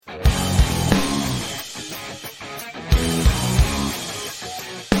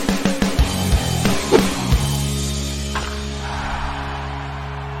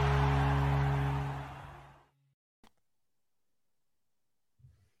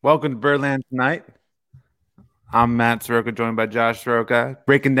Welcome to Birdland tonight. I'm Matt Soroka, joined by Josh Soroka,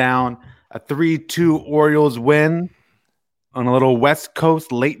 breaking down a 3-2 Orioles win on a little West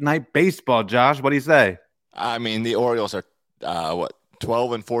Coast late night baseball. Josh, what do you say? I mean, the Orioles are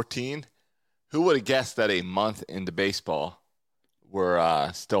 12 and 14. Who would have guessed that a month into baseball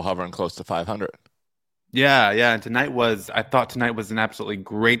we're still hovering close to 500? Yeah. And I thought tonight was an absolutely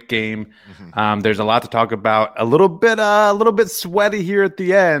great game. Mhm. There's a lot to talk about. A little bit sweaty here at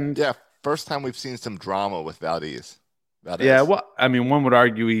the end. Yeah, first time we've seen some drama with Valdez. Yeah, Valdez, well, I mean, one would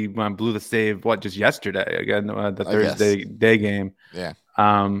argue he blew the save, just yesterday again, the I guess. Thursday day game. Yeah.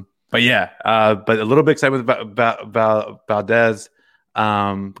 But a little bit excited about Valdez.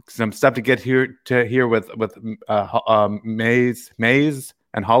 Some stuff to get here with Mays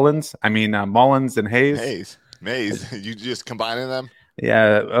and Hollins. I mean Mullins and Hayes. Mays. You just combining them?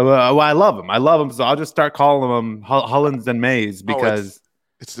 Yeah, well, I love them. I love them. So I'll just start calling them Hollins and Mays Oh, because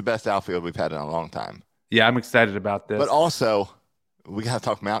it's the best outfield we've had in a long time. yeah, I'm excited about this. But also, we got to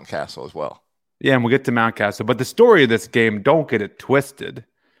talk Mountcastle as well. Yeah, and we'll get to Mountcastle. But the story of this game, don't get it twisted.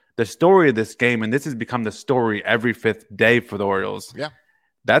 The story of this game, and this has become the story every fifth day for the Orioles. Yeah.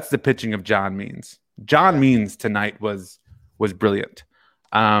 That's the pitching of John Means. John Means tonight was brilliant.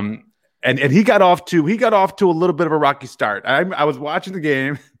 And he got off to a little bit of a rocky start. I was watching the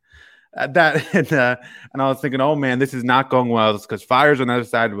game at that and I was thinking, oh man, this is not going well because Fires on the other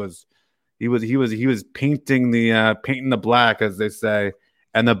side was painting the black, as they say.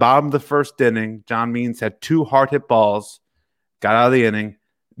 And the bottom of the first inning, John Means had two hard hit balls, got out of the inning.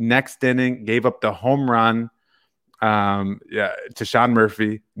 Next inning, gave up the home run to Sean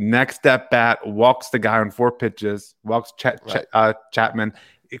Murphy. Next at bat, walks the guy on four pitches, walks Chapman.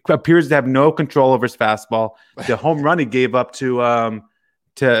 It appears to have no control over his fastball. The home run he gave up to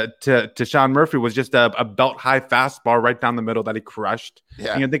Sean Murphy was just a belt high fastball right down the middle that he crushed.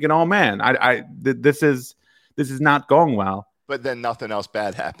 Yeah. And you're thinking, oh man, this is not going well. But then nothing else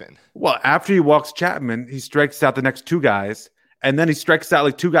bad happened. Well, after he walks Chapman, he strikes out the next two guys, and then he strikes out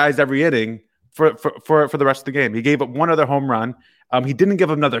like two guys every inning for the rest of the game. He gave up one other home run. He didn't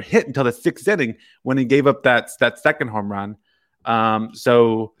give up another hit until the sixth inning when he gave up that second home run.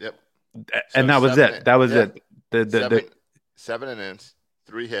 Yep. And that was it. That was it. Seven innings,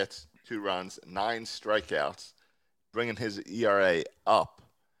 3 hits, 2 runs, 9 strikeouts, bringing his ERA up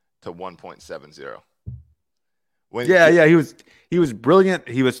to 1.70. He was brilliant.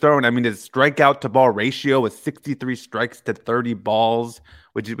 He was throwing. I mean, his strikeout to ball ratio was 63 strikes to 30 balls,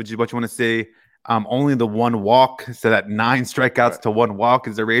 which is what you want to see. Only the one walk, so that 9 strikeouts to 1 walk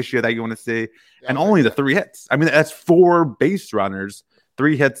is the ratio that you want to see, and only the 3 hits. I mean, that's 4 base runners,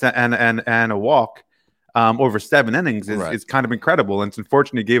 3 hits and a walk over 7 innings is kind of incredible. And it's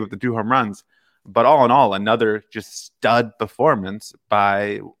unfortunate he gave up the 2 home runs, but all in all, another just stud performance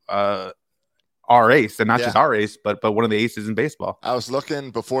by our ace, and not just our ace, but one of the aces in baseball. I was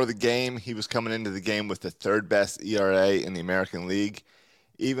looking before the game. He was coming into the game with the 3rd best ERA in the American League.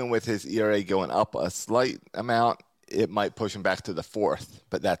 Even with his ERA going up a slight amount, it might push him back to the 4th,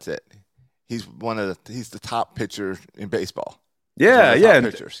 but that's it. He's the top pitcher in baseball. Yeah.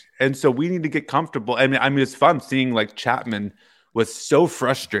 And so we need to get comfortable. I mean, it's fun seeing like Chapman was so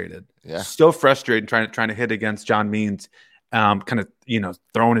frustrated, trying to hit against John Means, kind of,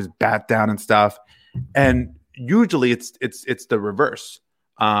 throwing his bat down and stuff. And usually it's the reverse.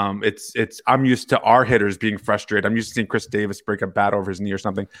 I'm used to our hitters being frustrated. I'm used to seeing Chris Davis break a bat over his knee or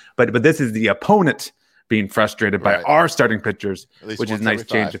something. But this is the opponent being frustrated by our starting pitchers, which is a nice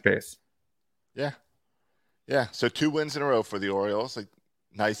change of pace. Yeah. So 2 wins in a row for the Orioles.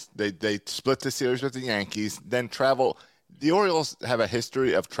 Nice. They split the series with the Yankees, then travel. The Orioles have a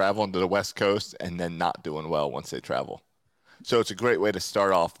history of traveling to the West Coast and then not doing well once they travel. So it's a great way to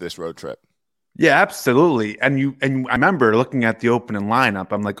start off this road trip. Yeah, absolutely. And I remember looking at the opening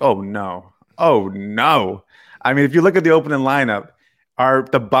lineup. I'm like, oh no. I mean, if you look at the opening lineup,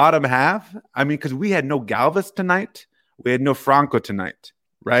 the bottom half. I mean, because we had no Galvis tonight, we had no Franco tonight,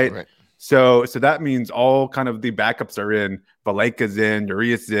 right? So that means all kind of the backups are in. Valleca's in,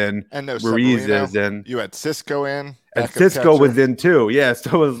 Urias in, and no Ruiz is in. You had Cisco in, and Cisco was in too. Yeah,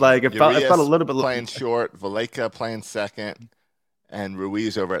 so it was like it felt a little bit playing short. Valleca playing second, and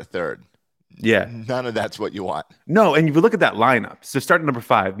Ruiz over at third. Yeah, none of that's what you want. No, and if you look at that lineup, so starting number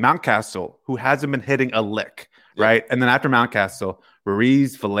 5, Mountcastle, who hasn't been hitting a lick, right? And then after Mountcastle,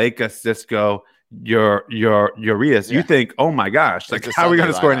 Ruiz, Valleca, Cisco, your Urias. You think, oh my gosh, like how are we going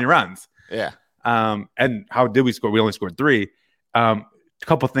to score any runs? Yeah. And how did we score? We only scored 3. A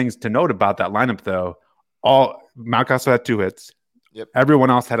couple things to note about that lineup, though. Mountcastle had 2 hits. Yep. Everyone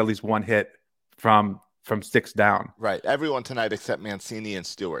else had at least 1 hit from from 6 down. Right. Everyone tonight except Mancini and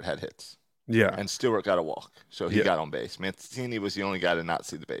Stewart had hits. Yeah. And Stewart got a walk, so he got on base. Mancini was the only guy to not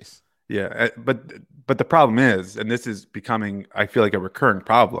see the base. Yeah, but the problem is, and this is becoming, I feel like, a recurring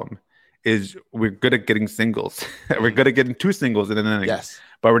problem, is we're good at getting singles. We're good at getting 2 singles in an inning. Yes.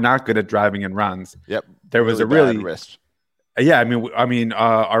 But we're not good at driving in runs. Yep. There was really a bad wrist. Yeah,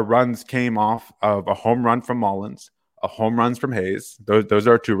 our runs came off of a home run from Mullins, a home runs from Hayes. Those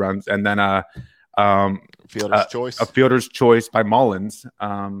are 2 runs, and then fielder's choice. A fielder's choice by Mullins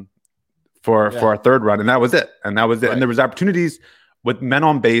for our 3rd run, and that was it. Right. And there was opportunities with men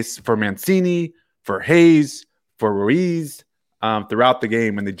on base for Mancini, for Hayes, for Ruiz throughout the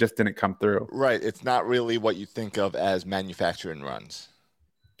game, and they just didn't come through. Right. It's not really what you think of as manufacturing runs.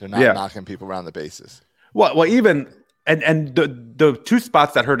 They're not knocking people around the bases. Well, even and the 2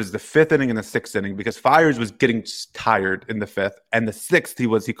 spots that hurt is the 5th inning and the 6th inning, because Fiers was getting tired in the 5th, and the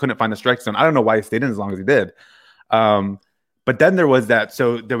 6th he couldn't find the strike zone. I don't know why he stayed in as long as he did. But then there was that.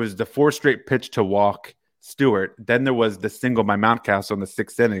 So there was the 4 straight pitch to walk Stewart. Then there was the single by Mountcastle in the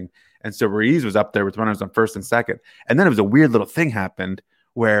 6th inning. And so Ruiz was up there with runners on 1st and 2nd. And then it was a weird little thing happened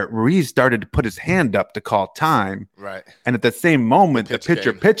where Ruiz started to put his hand up to call time. Right. And at the same moment, the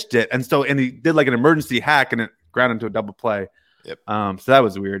pitcher pitched it. And he did like an emergency hack, and it ground into a double play. Yep. So that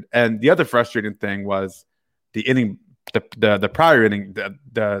was weird. And the other frustrating thing was the inning, the prior inning,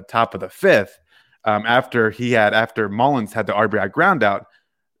 the top of the 5th, after Mullins had the RBI ground out,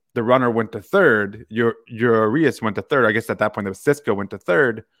 the runner went to 3rd. Urias went to 3rd. I guess at that point, there was Cisco went to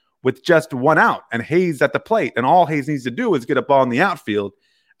 3rd with just 1 out, and Hayes at the plate. And all Hayes needs to do is get a ball in the outfield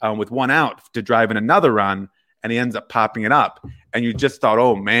with 1 out to drive in another run, and he ends up popping it up. And you just thought,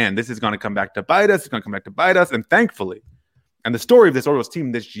 oh, man, this is going to come back to bite us. It's going to come back to bite us. And thankfully, and the story of this Orioles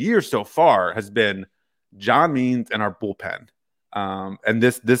team this year so far has been John Means and our bullpen. And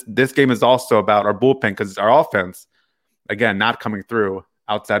this game is also about our bullpen, because our offense, again, not coming through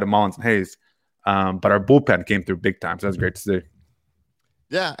outside of Mullins and Hayes. But our bullpen came through big time. So that's great to see.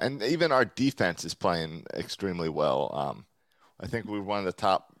 Yeah, and even our defense is playing extremely well. I think we're one of the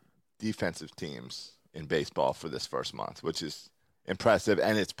top defensive teams in baseball for this first month, which is impressive,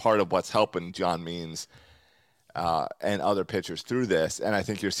 and it's part of what's helping John Means and other pitchers through this. And I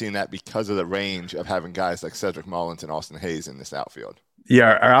think you're seeing that because of the range of having guys like Cedric Mullins and Austin Hayes in this outfield.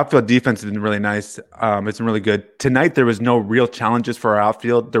 Yeah, our outfield defense has been really nice. It's been really good. Tonight, there was no real challenges for our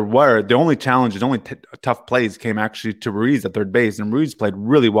outfield. The only challenges, tough plays came actually to Ruiz at 3rd base, and Ruiz played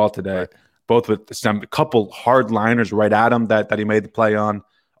really well today, right. Both with a couple hard liners right at him that he made the play on.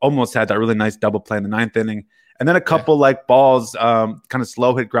 Almost had that really nice double play in the 9th inning. And then a couple balls, kind of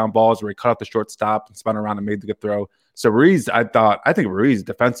slow hit ground balls where he cut off the shortstop and spun around and made the good throw. So Ruiz, I think Ruiz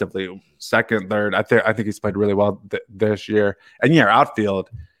defensively, 2nd, 3rd, I think he's played really well this year. And yeah, our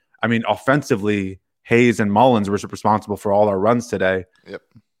outfield, offensively, Hayes and Mullins were responsible for all our runs today. Yep.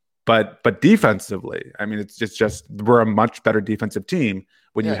 But defensively, it's just we're a much better defensive team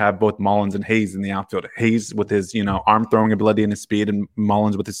when you have both Mullins and Hayes in the outfield. Hayes with his arm throwing ability and his speed, and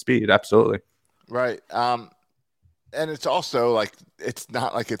Mullins with his speed. Absolutely. Right. And it's also it's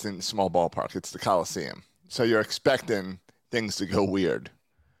not like it's in a small ballpark. It's the Coliseum. So you're expecting things to go weird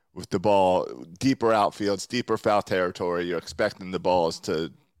with the ball, deeper outfields, deeper foul territory. You're expecting the balls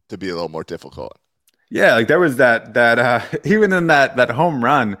to be a little more difficult. Yeah, there was that even in that home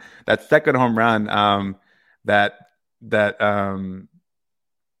run, that 2nd home run that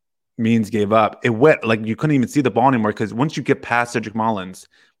Means gave up. It went you couldn't even see the ball anymore, because once you get past Cedric Mullins,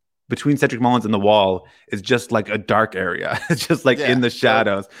 between Cedric Mullins and the wall is just like a dark area. It's just in the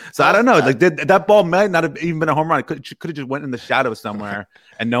shadows. So I don't know. That ball might not have even been a home run. It could have just went in the shadows somewhere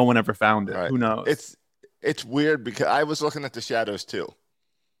and no one ever found it. Right. Who knows? It's weird, because I was looking at the shadows too,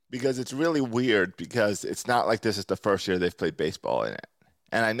 because it's really weird, because it's not like this is the first year they've played baseball in it.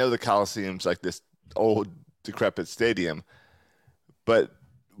 And I know the Coliseum's like this old decrepit stadium, but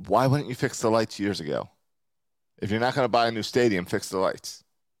why wouldn't you fix the lights years ago? If you're not going to buy a new stadium, fix the lights.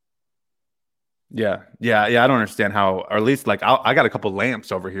 Yeah. I don't understand how, or at least I got a couple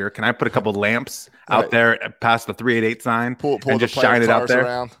lamps over here. Can I put a couple lamps out there past the 388 sign and just shine it out there?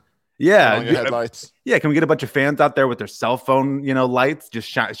 Around, yeah. Headlights. Yeah. Can we get a bunch of fans out there with their cell phone, lights just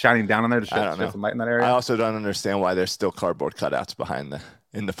shining down on there to show some light in that area? I also don't understand why there's still cardboard cutouts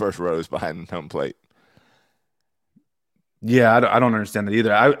in the first rows behind the home plate. Yeah. I don't understand that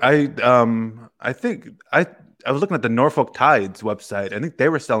either. I think I was looking at the Norfolk Tides website. I think they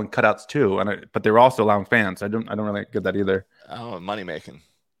were selling cutouts too, but they were also allowing fans. I don't really get that either. Oh, money making.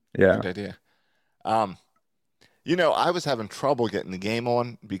 Yeah. Good idea. I was having trouble getting the game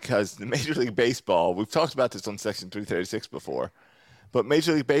on because the Major League Baseball, we've talked about this on Section 336 before, but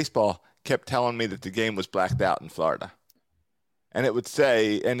Major League Baseball kept telling me that the game was blacked out in Florida. And it would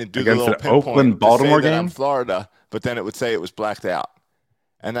say, and it'd do the Against little the pinpoint Oakland to Baltimore say that I'm game? Florida, but then it would say it was blacked out.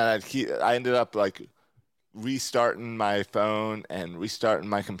 And then I ended up like restarting my phone and restarting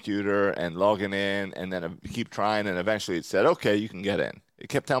my computer and logging in, and then I keep trying, and eventually it said, okay, you can get in. It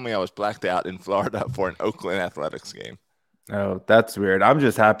kept telling me I was blacked out in Florida for an Oakland Athletics game. Oh, that's weird. I'm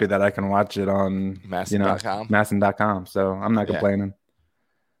just happy that I can watch it on Masson.com. Masson.com. So I'm not complaining.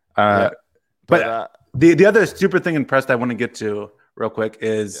 Yeah. But the other super thing in press that I want to get to real quick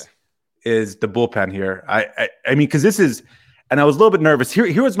is the bullpen here. I mean, because this is, and I was a little bit nervous.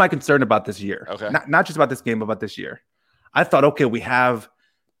 Here was my concern about this year. Okay. Not just about this game, but about this year. I thought, okay, we have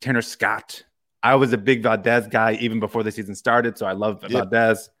Tanner Scott. I was a big Valdez guy even before the season started, so I love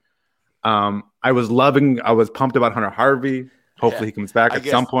Valdez. I was pumped about Hunter Harvey. Hopefully he comes back at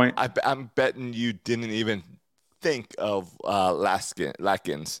some point. I'm betting you didn't even think of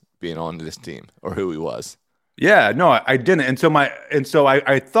Latkins being on this team or who he was. Yeah, no, I didn't. And so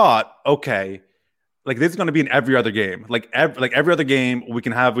I thought, okay, like this is going to be in every other game. Like every other game, we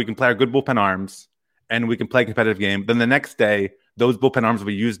can play our good bullpen arms and we can play a competitive game. Then the next day, those bullpen arms will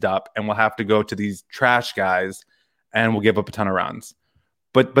be used up and we'll have to go to these trash guys and we'll give up a ton of runs.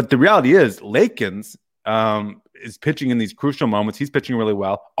 But the reality is Lakins is pitching in these crucial moments. He's pitching really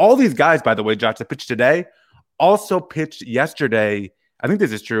well. All these guys, by the way, Josh, that pitched today also pitched yesterday. I think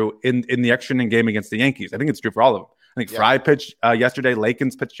this is true in the extra inning game against the Yankees. I think it's true for all of them. I think Fry pitched yesterday.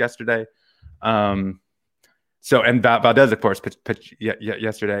 Lakins pitched yesterday. And Valdez, of course, pitched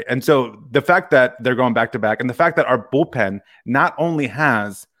yesterday. And so the fact that they're going back to back, and the fact that our bullpen not only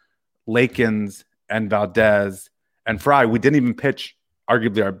has Lakins and Valdez and Fry, we didn't even pitch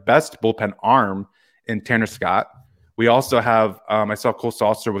arguably our best bullpen arm in Tanner Scott. We also have, I saw Cole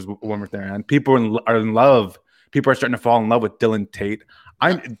Saucer was one with their end. People are in love. People are starting to fall in love with Dylan Tate.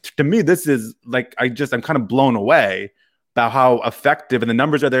 To me, this is like, I'm kind of blown away about how effective, and the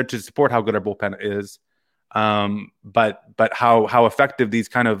numbers are there to support how good our bullpen is. But how effective these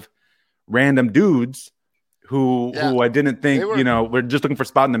kind of random dudes who I didn't think, we're just looking for a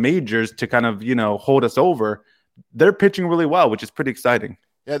spot in the majors to kind of, hold us over. They're pitching really well, which is pretty exciting.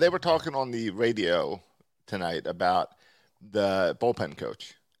 Yeah, they were talking on the radio tonight about the bullpen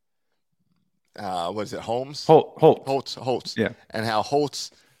coach. Was it Holmes? Holtz. Yeah. And how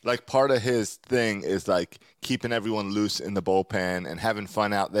Holtz, like part of his thing is like keeping everyone loose in the bullpen and having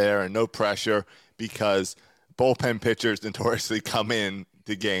fun out there and no pressure, because bullpen pitchers notoriously come in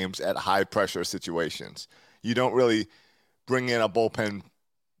to games at high pressure situations. You don't really bring in a bullpen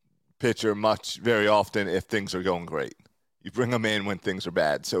pitcher very often if things are going great. You bring them in when things are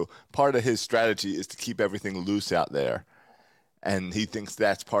bad. So part of his strategy is to keep everything loose out there. And he thinks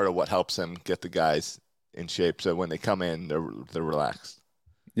that's part of what helps him get the guys in shape. So when they come in, they're relaxed.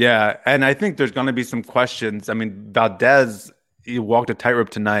 Yeah, and I think there's going to be some questions. I mean, Valdez, he walked a tightrope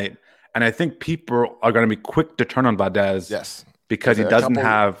tonight, and I think people are going to be quick to turn on Valdez. Yes. Because he doesn't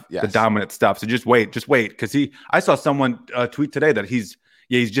have the dominant stuff. So just wait. Because I saw someone tweet today that he's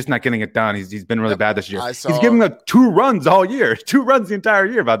just not getting it done. He's been really bad this year. He's giving up 2 runs all year. 2 runs the entire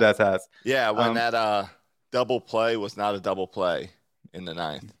year, Valdez has. Yeah, when that double play was not a double play in the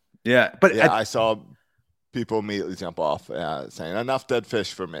 9th. Yeah, but I saw people immediately jump off saying, enough dead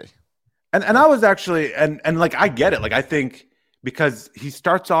fish for me. And I was actually, and like, I get it. Like, I think because he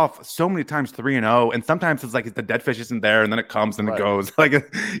starts off so many times 3-0, and sometimes it's like the dead fish isn't there, and then it comes and it goes.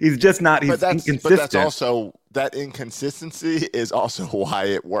 Like, he's just not. He's inconsistent. But that's also, that inconsistency is also why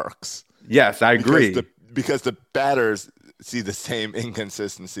it works. Yes, I agree. Because the batters see the same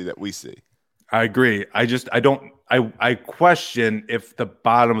inconsistency that we see. I agree. I question if the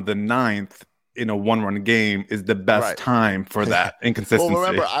bottom of the 9th in a 1-run game is the best time for that inconsistency. Well,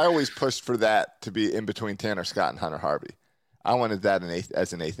 remember, I always pushed for that to be in between Tanner Scott and Hunter Harvey. I wanted that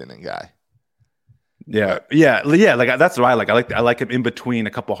as an 8th inning guy. Yeah. Like that's what I like. I like him in between a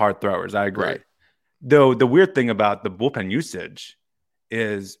couple hard throwers. I agree. Right. Though the weird thing about the bullpen usage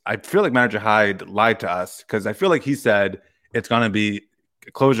is I feel like Manager Hyde lied to us, because I feel like he said it's going to be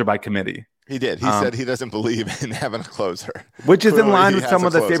closure by committee. He did. He said he doesn't believe in having a closer. Which is in line with some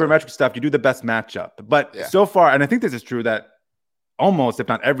of the sabermetric stuff. You do the best matchup. But so far, and I think this is true, that almost, if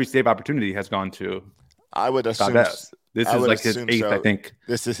not every save opportunity has gone to I would assume Valdez. This is like his 8th, so. I think.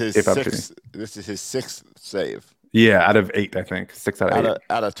 This is his 6th. This is his 6th save. Yeah, out of 8, I think. 6 out of 8.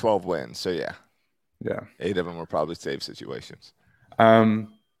 Out of 12 wins. So yeah. 8 of them were probably save situations.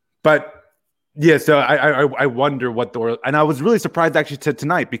 But yeah, so I wonder what and I was really surprised actually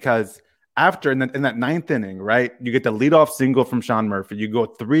tonight, because after in that 9th inning, right, you get the leadoff single from Sean Murphy. You go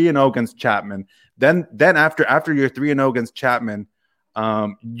 3-0 against Chapman. Then after you're 3-0 against Chapman,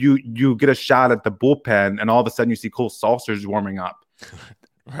 you get a shot at the bullpen, and all of a sudden you see Cole Sulser's warming up.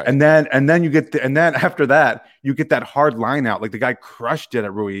 Right. And then you get and then after that you get that hard line out, like the guy crushed it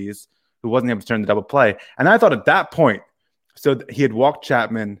at Ruiz, who wasn't able to turn the double play. And I thought at that point, so he had walked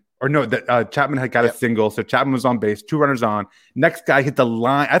Chapman, or no, that Chapman had got a single, so Chapman was on base, 2 runners on. Next guy hit the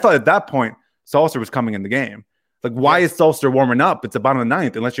line. I thought at that point Sulser was coming in the game. Like, why is Sulser warming up? It's the bottom of the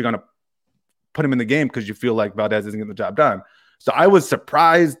 9th, unless you're going to put him in the game because you feel like Valdez isn't getting the job done. So I was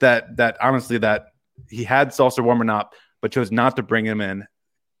surprised that honestly that he had Sulser warming up, but chose not to bring him in.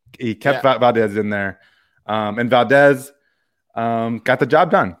 He kept Valdez in there, and Valdez got the job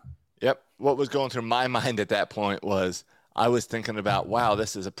done. Yep. What was going through my mind at that point was I was thinking about, wow,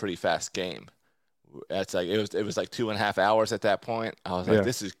 this is a pretty fast game. It's like it was like 2.5 hours at that point. I was like,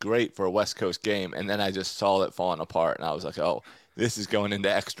 this is great for a West Coast game, and then I just saw it falling apart, and I was like, oh, this is going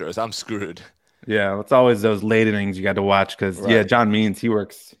into extras. I'm screwed. Yeah, it's always those late innings you got to watch because John Means he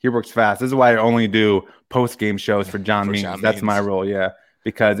works fast. This is why I only do post game shows for John Means. That's my role,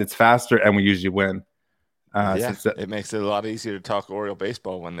 because it's faster and we usually win. It makes it a lot easier to talk Oriole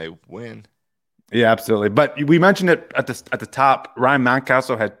baseball when they win. Yeah, absolutely. But we mentioned it at the top. Ryan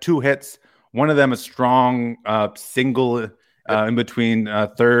Mountcastle had 2 hits. One of them a strong single in between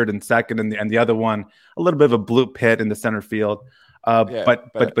third and second, and the other one a little bit of a bloop hit in the center field.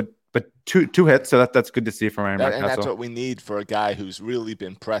 But two hits, so that's good to see from Ryan Mountcastle. And that's what we need for a guy who's really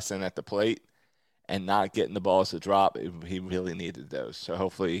been pressing at the plate and not getting the balls to drop. He really needed those. So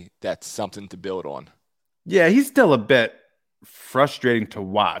hopefully that's something to build on. Yeah, he's still a bit frustrating to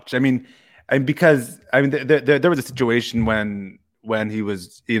watch. I mean, because there was a situation when he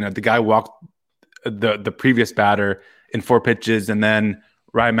was, the guy walked the previous batter in 4 pitches, and then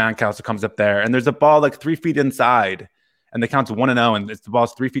Ryan Mountcastle comes up there, and there's a ball like 3 feet inside, and the count's 1-0, and the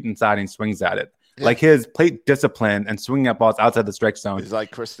ball's 3 feet inside, and he swings at it. Yeah. Like his plate discipline and swinging at balls outside the strike zone. He's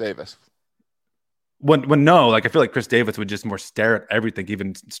like Chris Davis. When no, like I feel like Chris Davis would just more stare at everything,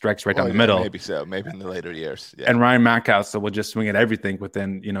 even strikes right down the middle. Maybe so. Maybe in the later years. Yeah. And Ryan Mountcastle will just swing at everything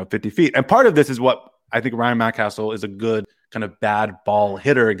within 50 feet. And part of this is what I think Ryan Mountcastle is a good kind of bad ball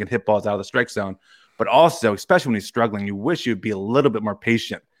hitter and can hit balls out of the strike zone. But also, especially when he's struggling, you wish you'd be a little bit more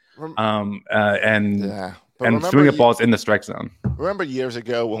patient and swing at balls in the strike zone. Remember years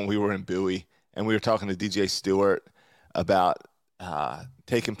ago when we were in Bowie and we were talking to DJ Stewart about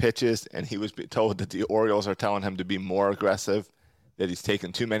taking pitches, and he was told that the Orioles are telling him to be more aggressive, that he's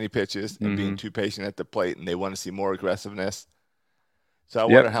taking too many pitches and being too patient at the plate, and they want to see more aggressiveness. So I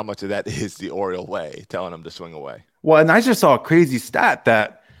wonder how much of that is the Oriole way, telling him to swing away. Well, and I just saw a crazy stat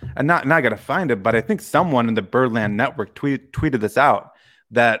that, and not got to find it, but I think someone in the Birdland Network tweeted this out,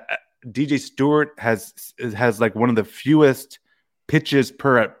 that DJ Stewart has like one of the fewest pitches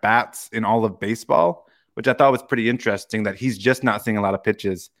per at bats in all of baseball, which I thought was pretty interesting, that he's just not seeing a lot of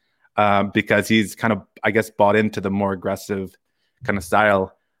pitches because he's kind of, I guess, bought into the more aggressive kind of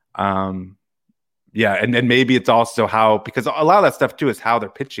style. And maybe it's also how, because a lot of that stuff too is how they're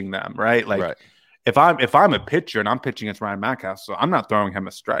pitching them, right? Like if I'm a pitcher and I'm pitching against Ryan Mountcastle, I'm not throwing him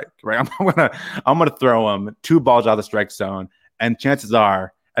a strike, right? I'm gonna throw him 2 balls out of the strike zone, and chances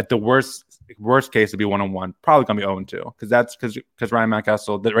are at the worst case it'd be 1-on-1, probably gonna be 0-2, because Ryan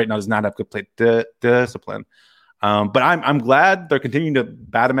Mountcastle right now does not have good plate discipline. But I'm glad they're continuing to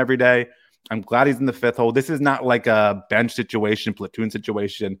bat him every day. I'm glad he's in the 5th hole. This is not like a bench situation, platoon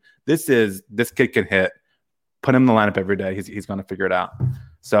situation. This kid can hit. Put him in the lineup every day. He's going to figure it out.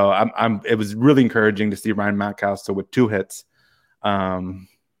 So it was really encouraging to see Ryan Mountcastle with 2 hits.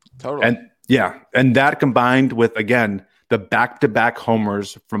 Totally. And that combined with, again, the back-to-back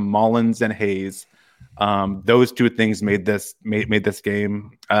homers from Mullins and Hayes, those 2 things made this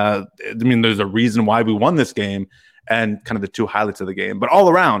game. There's a reason why we won this game, and kind of the 2 highlights of the game. But all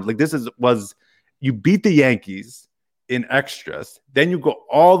around, like you beat the Yankees in extras, then you go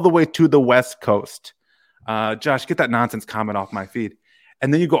all the way to the West Coast. Josh, get that nonsense comment off my feed.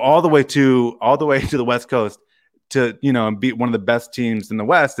 And then you go all the way to the West Coast to, and beat one of the best teams in the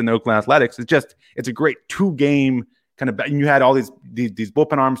West in Oakland Athletics. It's a great 2-game kind of, and you had all these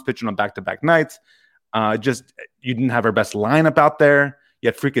bullpen arms pitching on back-to-back nights. You didn't have our best lineup out there. You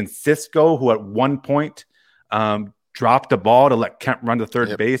had freaking Cisco, who at one point dropped a ball to let Kemp run to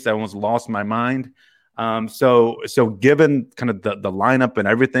third base. I almost lost my mind. So given kind of the lineup and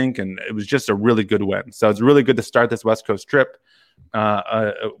everything, and it was just a really good win. So it's really good to start this West Coast trip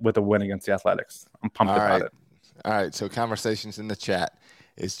with a win against the Athletics. I'm pumped about it. All right. So conversations in the chat.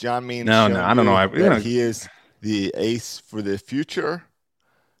 Is John Means I don't know. He is the ace for the future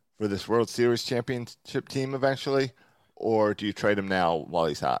for this World Series championship team eventually, or do you trade him now while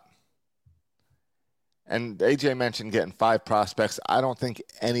he's hot? And AJ mentioned getting 5 prospects. I don't think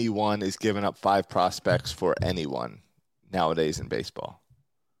anyone is giving up 5 prospects for anyone nowadays in baseball.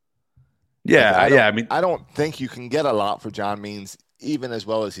 Yeah, yeah. I mean, I don't think you can get a lot for John Means, even as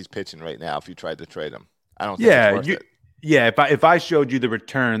well as he's pitching right now. If you tried to trade him, I don't think it's worth it. Yeah, if I showed you the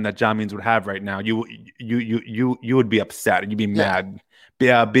return that John Means would have right now, you would be upset and you'd be mad.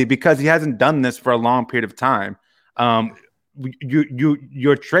 Yeah, because he hasn't done this for a long period of time.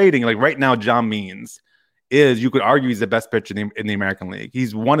 You're trading like right now. John Means is, you could argue, he's the best pitcher in the American League.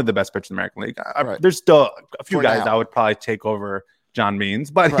 He's one of the best pitchers in the American League. There's still a few guys I would probably take over John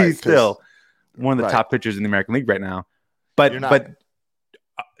Means, but he's still one of the top pitchers in the American League right now. But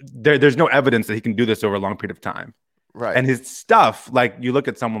there's no evidence that he can do this over a long period of time. Right. And his stuff, like you look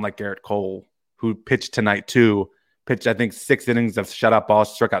at someone like Garrett Cole, who pitched tonight too, pitched, I think, 6 innings of shutout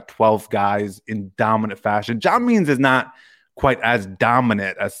balls, struck out 12 guys in dominant fashion. John Means is not quite as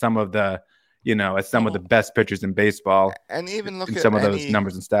dominant as some of the, the best pitchers in baseball. And even look at some of those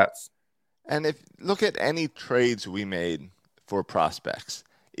numbers and stats. And if look at any trades we made for prospects,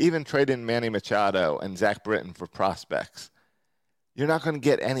 even trading Manny Machado and Zach Britton for prospects, you're not going to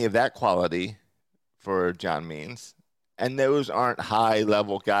get any of that quality for John Means. And those aren't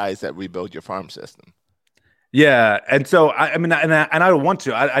high-level guys that rebuild your farm system. Yeah, and so I mean, and I don't want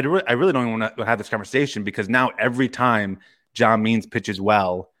to. I really don't want to have this conversation, because now every time John Means pitches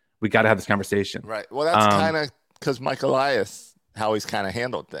well, we got to have this conversation. Right. Well, that's kind of because Mike Elias, how he's kind of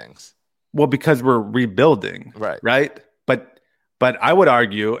handled things. Well, because we're rebuilding. Right. But I would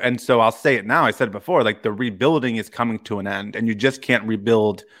argue, and so I'll say it now, I said it before, like the rebuilding is coming to an end, and you just can't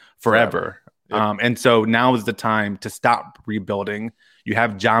rebuild forever. Yep. And so now is the time to stop rebuilding. You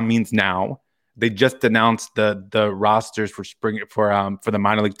have John Means now. They just announced the rosters for spring for the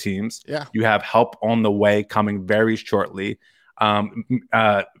minor league teams. Yeah. You have help on the way coming very shortly.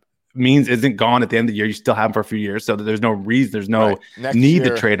 Means isn't gone at the end of the year. You still have him for a few years, so there's no reason, there's no need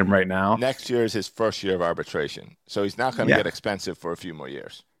to trade him right now. Next year is his first year of arbitration, so he's not going to get expensive for a few more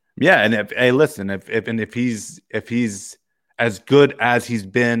years. Yeah, and if he's as good as he's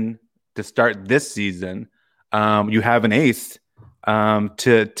been to start this season, you have an ace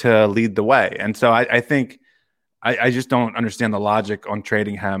to lead the way. And so I think I just don't understand the logic on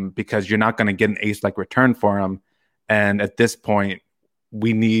trading him, because you're not going to get an ace-like return for him. And at this point,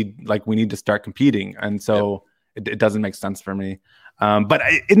 we need to start competing. And so it doesn't make sense for me. But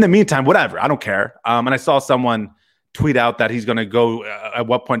in the meantime, whatever, I don't care. And I saw someone tweet out that he's going to go, at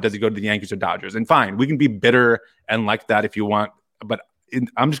what point does he go to the Yankees or Dodgers? And fine, we can be bitter and like that if you want, but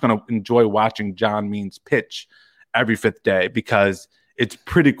I'm just going to enjoy watching John Means pitch every 5th day, because it's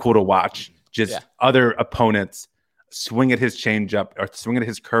pretty cool to watch other opponents swing at his changeup or swing at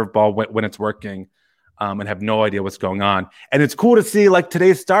his curveball when it's working, and have no idea what's going on. And it's cool to see, like,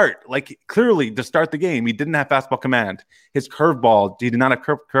 today's start, like, clearly to start the game, he didn't have fastball command. His curveball, he did not have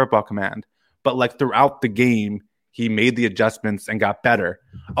curveball command, but like throughout the game, he made the adjustments and got better.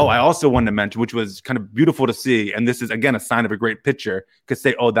 Oh, I also wanted to mention, which was kind of beautiful to see, and this is, again, a sign of a great pitcher, could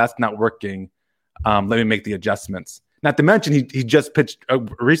say, oh, that's not working. Let me make the adjustments. Not to mention, he just pitched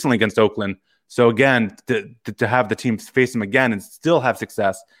recently against Oakland. So again, to have the team face him again and still have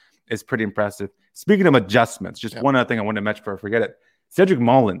success is pretty impressive. Speaking of adjustments, just one other thing I wanted to mention before I forget it. Cedric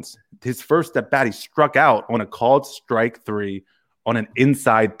Mullins, his first at bat, he struck out on a called strike 3 on an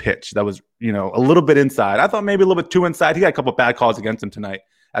inside pitch that was, a little bit inside. I thought maybe a little bit too inside. He got a couple of bad calls against him tonight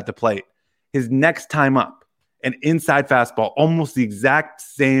at the plate. His next time up, an inside fastball, almost the exact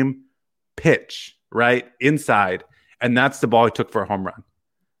same pitch, right? Inside. And that's the ball he took for a home run.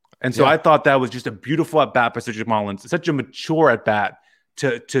 And so I thought that was just a beautiful at bat by Cedric Mullins. Such a mature at bat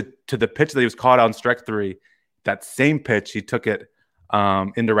to the pitch that he was caught on strike 3. That same pitch, he took it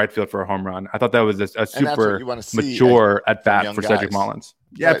into right field for a home run. I thought that was a super mature at bat for Cedric Mullins.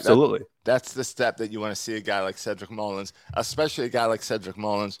 Yeah, right, absolutely. That's the step that you want to see a guy like Cedric Mullins, especially a guy like Cedric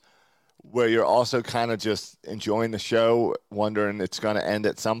Mullins, where you're also kind of just enjoying the show, wondering it's going to end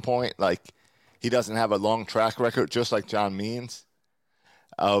at some point. Like, he doesn't have a long track record, just like John Means,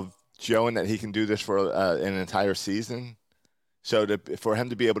 of showing that he can do this for an entire season. So for him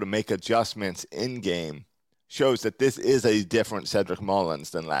to be able to make adjustments in game shows that this is a different Cedric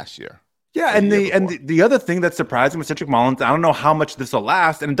Mullins than last year. Yeah, and the other thing that's surprising with Cedric Mullins, I don't know how much this will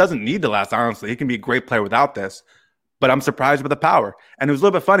last, and it doesn't need to last, honestly. He can be a great player without this, but I'm surprised with the power. And it was a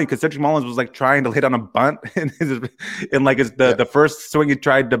little bit funny because Cedric Mullins was like trying to lay down a bunt the first swing he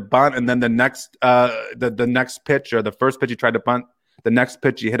tried to bunt, and then the next the next pitch, or the first pitch he tried to bunt, the next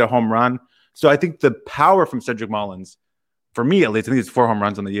pitch he hit a home run. So I think the power from Cedric Mullins, for me at least, I think it's 4 home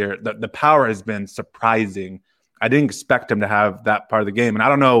runs on the year. The power has been surprising. I didn't expect him to have that part of the game. And I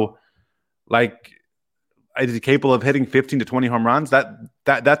don't know, like, is he capable of hitting 15 to 20 home runs?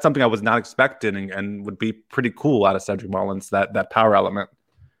 That's something I was not expecting and would be pretty cool out of Cedric Mullins, that power element.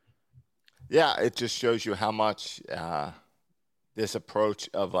 Yeah, it just shows you how much this approach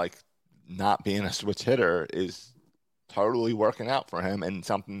of like not being a switch hitter is totally working out for him, and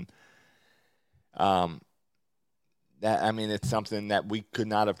something it's something that we could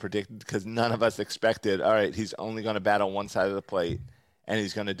not have predicted because none of us expected. All right, he's only going to bat on one side of the plate, and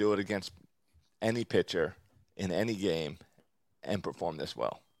he's going to do it against any pitcher in any game and perform this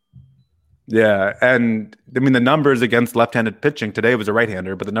well. Yeah, and I mean the numbers against left-handed pitching today was a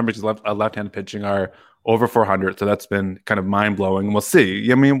right-hander, but the numbers against left-handed pitching are over 400, so that's been kind of mind-blowing. And we'll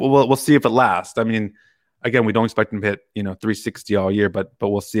see. I mean, we'll see if it lasts. I mean, again, we don't expect him to hit 360 all year, but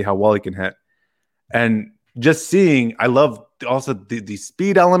we'll see how well he can hit. And just seeing, I love also the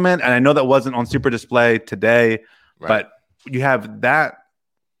speed element, and I know that wasn't on super display today, right. But you have that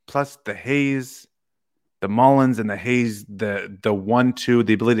plus the Hayes, the Mullins and the Hayes, the 1-2,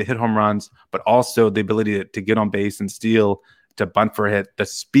 the ability to hit home runs, but also the ability to get on base and steal, to bunt for a hit, the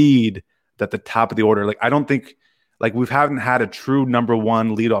speed at the top of the order. Like, I don't think we haven't had a true number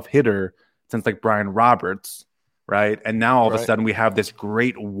one leadoff hitter since like Brian Roberts, right? And now all of a sudden we have this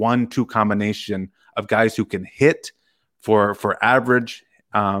great 1-2 combination of guys who can hit for average,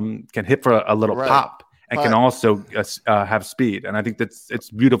 can hit for a little pop, and can also have speed. And I think it's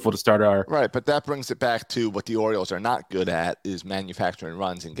beautiful to start our... Right, but that brings it back to what the Orioles are not good at, is manufacturing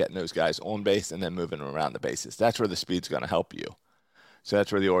runs and getting those guys on base and then moving them around the bases. That's where the speed's going to help you. So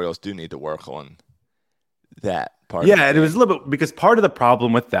that's where the Orioles do need to work on that part. Yeah, and it was a little bit... Because part of the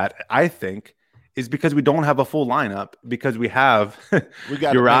problem with that, I think, is because we don't have a full lineup, because we have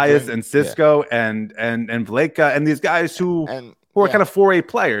Urias and Cisco and Vlaka and these guys who are kind of 4A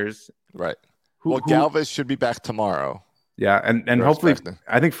players. Right. Galvis should be back tomorrow. Yeah, and hopefully,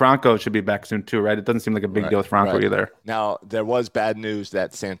 I think Franco should be back soon too, right? It doesn't seem like a big deal with Franco either. Now, there was bad news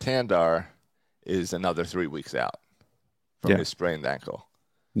that Santander is another 3 weeks out from his sprained ankle.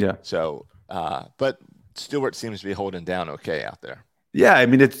 Yeah. So, but Stewart seems to be holding down okay out there. Yeah, I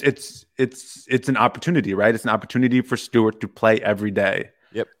mean, it's an opportunity, right? It's an opportunity for Stewart to play every day.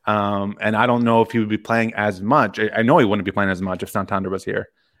 Yep. And I don't know if he would be playing as much. I know he wouldn't be playing as much if Santander was here.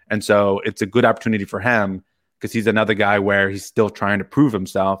 And so it's a good opportunity for him because he's another guy where he's still trying to prove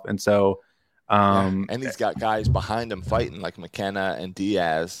himself. And so, and he's got guys behind him fighting, like McKenna and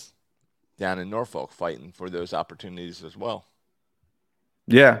Diaz down in Norfolk, fighting for those opportunities as well.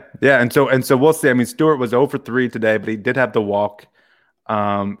 Yeah. And so we'll see. I mean, Stewart was 0 for 3 today, but he did have the walk.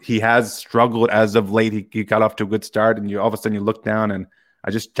 He has struggled as of late. He got off to a good start, and all of a sudden you look down, and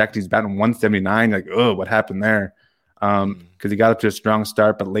I just checked, he's batting 179. Like, oh, what happened there? Because he got up to a strong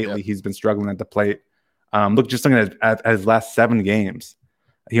start, but lately he's been struggling at the plate. Just looking at his last 7 games,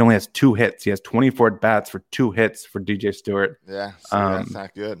 he only has 2 hits. He has 24 at bats for 2 hits for DJ Stewart. Yeah, that's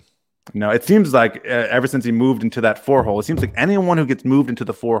not good. No, it seems like ever since he moved into that 4-hole, it seems like anyone who gets moved into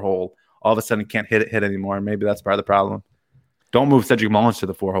the 4-hole all of a sudden can't hit anymore. Maybe that's part of the problem. Don't move Cedric Mullins to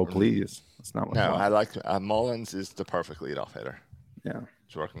the 4-hole, please. That's not what I like. Mullins is the perfect leadoff hitter. Yeah,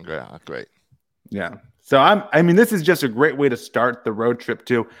 it's working great. Yeah. So I mean, this is just a great way to start the road trip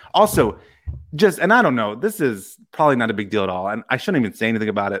too. Also, and I don't know, this is probably not a big deal at all, and I shouldn't even say anything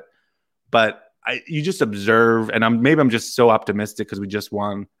about it. But you just observe, and I'm just so optimistic because we just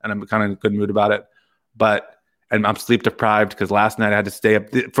won, and I'm kind of in a good mood about it. And I'm sleep deprived because last night I had to stay up.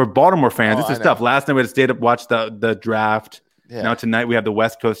 For Baltimore fans, this is tough. Last night we had to stay up, watch the draft. Yeah. Now tonight we have the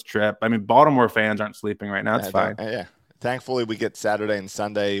West Coast trip. I mean, Baltimore fans aren't sleeping right now. It's fine. Yeah. Thankfully, we get Saturday and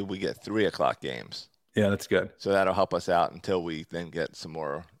Sunday. We get 3:00 games. Yeah, that's good. So that'll help us out until we then get some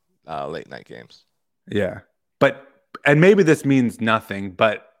more late night games. Yeah, and maybe this means nothing,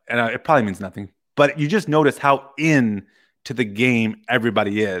 and it probably means nothing. But you just notice how into the game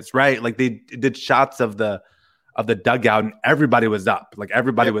everybody is, right? Like they did shots of the dugout, and everybody was up. Like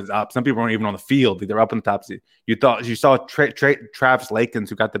everybody was up. Some people weren't even on the field; they were up on the top seat. You saw Travis Lakins,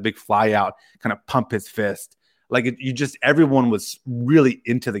 who got the big fly out, kind of pump his fist. Like everyone was really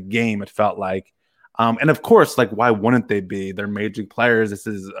into the game. It felt like, and of course, like why wouldn't they be? They're major league players. This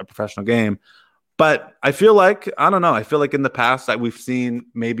is a professional game. But I feel like I feel like in the past that we've seen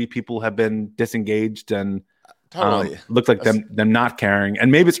maybe people have been disengaged and. Totally. Looks like them not caring.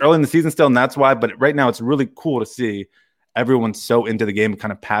 And maybe it's early in the season still, and that's why. But right now, it's really cool to see everyone so into the game and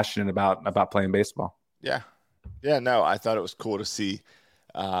kind of passionate about playing baseball. Yeah. Yeah, no, I thought it was cool to see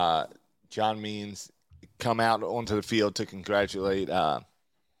John Means come out onto the field to congratulate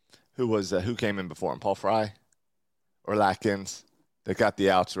who came in before him, Paul Fry or Lakins, that got the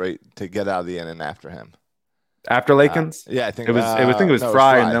outs right to get out of the inning after him. After Lakins? Yeah, I think it was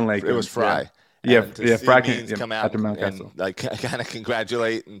Fry and then Lakins. It was Fry. Yeah. Yeah, And to yeah. see Fry Means come out after and Mountcastle. like kind of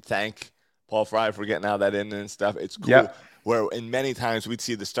congratulate and thank Paul Fry for getting out of that inning and stuff. It's cool. Yep. Where in many times we'd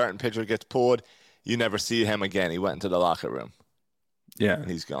see the starting pitcher gets pulled, you never see him again. He went into the locker room. Yeah,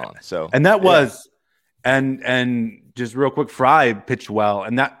 And he's gone. So and that was, and just real quick, Fry pitched well,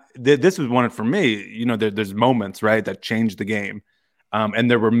 and this was one for me. You know, there's moments right that changed the game,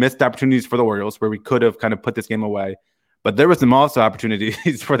 and there were missed opportunities for the Orioles where we could have kind of put this game away, but there were some also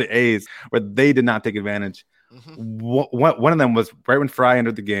opportunities for the A's where they did not take advantage. One of them was right when Fry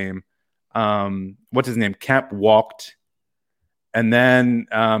entered the game. What's his name? Kemp walked, and then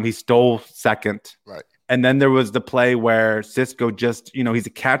he stole second. Right. And then there was the play where Cisco just, he's a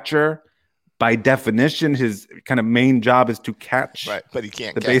catcher. By definition, his kind of main job is to catch but he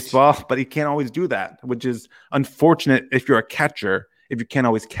can't the catch baseball, but he can't always do that, which is unfortunate if you're a catcher, if you can't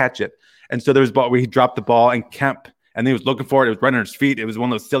always catch it. And so there was a ball where he dropped the ball and Kemp, and he was looking for it. It was right on his feet. It was one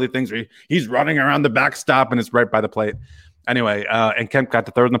of those silly things where he's running around the backstop and it's right by the plate. Anyway, and Kemp got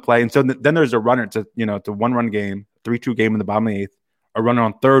the third in the play. And so then there's a runner. It's a 1-run game, 3-2 game in the bottom of the eighth, a runner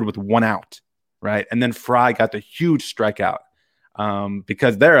on third with one out. Right. And then Fry got the huge strikeout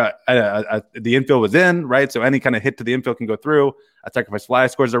because the infield was in. Right. So any kind of hit to the infield can go through. A sacrifice fly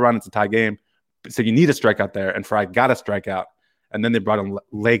scores a run. It's a tie game. So you need a strikeout there. And Fry got a strikeout. And then they brought in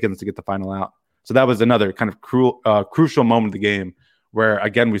Legans to get the final out. So that was another kind of crucial moment of the game where,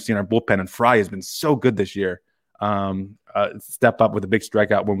 again, we've seen our bullpen, and Fry has been so good this year. Step up with a big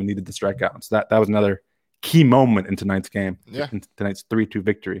strikeout when we needed the strikeout. So that was another key moment in tonight's game. Yeah. In tonight's 3-2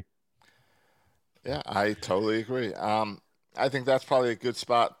 victory. Yeah, I totally agree. I think that's probably a good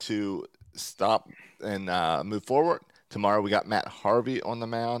spot to stop and move forward. Tomorrow we got Matt Harvey on the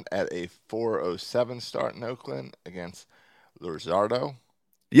mound at a 4:07 start in Oakland against Luzardo.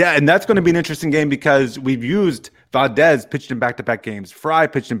 Yeah, and that's going to be an interesting game because we've used Valdez pitched in back-to-back games, Fry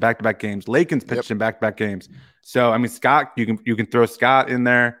pitched in back-to-back games, Lakins pitched in back-to-back games. So I mean, Scott, you can throw Scott in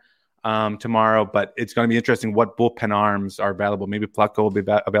there tomorrow, but it's going to be interesting what bullpen arms are available. Maybe Plucko will be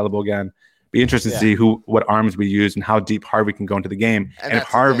available again. Be interesting to see what arms we use and how deep Harvey can go into the game, and if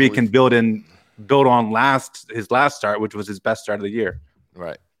Harvey can build on his last start, which was his best start of the year.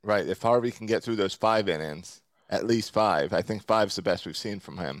 Right. If Harvey can get through those 5 innings, at least 5, I think 5's the best we've seen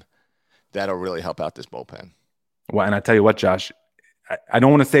from him. That'll really help out this bullpen. Well, and I tell you what, Josh, I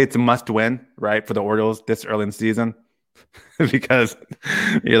don't want to say it's a must-win, right, for the Orioles this early in the season, because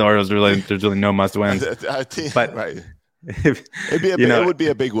the Orioles there's really no must-wins. But right, it would be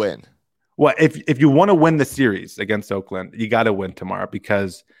a big win. Well, if you want to win the series against Oakland, you got to win tomorrow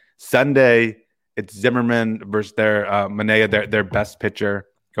because Sunday it's Zimmerman versus their Manea, their best pitcher,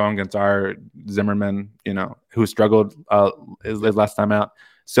 going against our Zimmerman, who struggled his last time out.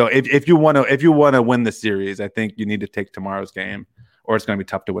 So if you want to win the series, I think you need to take tomorrow's game, or it's going to be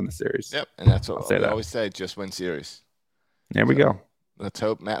tough to win the series. Yep, and that's what I always say: just win series. There we go. Let's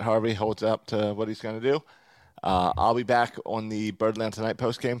hope Matt Harvey holds up to what he's going to do. I'll be back on the Birdland Tonight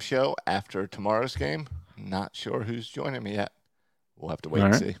postgame show after tomorrow's game. Not sure who's joining me yet. We'll have to wait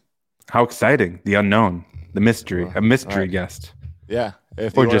and see. How exciting. The unknown. The mystery. A mystery guest. Yeah.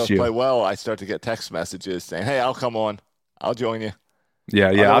 If the Orioles play well, I start to get text messages saying, hey, I'll come on. I'll join you. Yeah.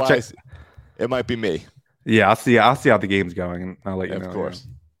 Otherwise, I'll check. It might be me. Yeah. I'll see how the game's going, and I'll let you know. Of course.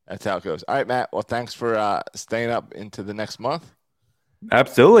 Yeah. That's how it goes. All right, Matt. Well, thanks for staying up into the next month.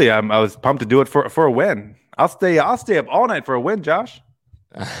 Absolutely. I was pumped to do it for a win. I'll stay up all night for a win, Josh.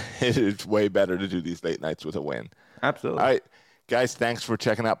 It's way better to do these late nights with a win. Absolutely. All right, guys, thanks for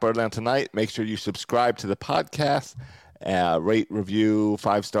checking out Birdland Tonight. Make sure you subscribe to the podcast, rate, review,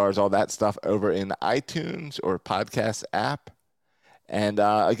 5 stars, all that stuff over in the iTunes or podcast app. And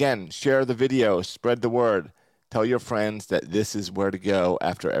again, share the video, spread the word. Tell your friends that this is where to go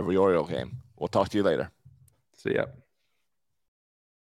after every Oriole game. We'll talk to you later. See ya.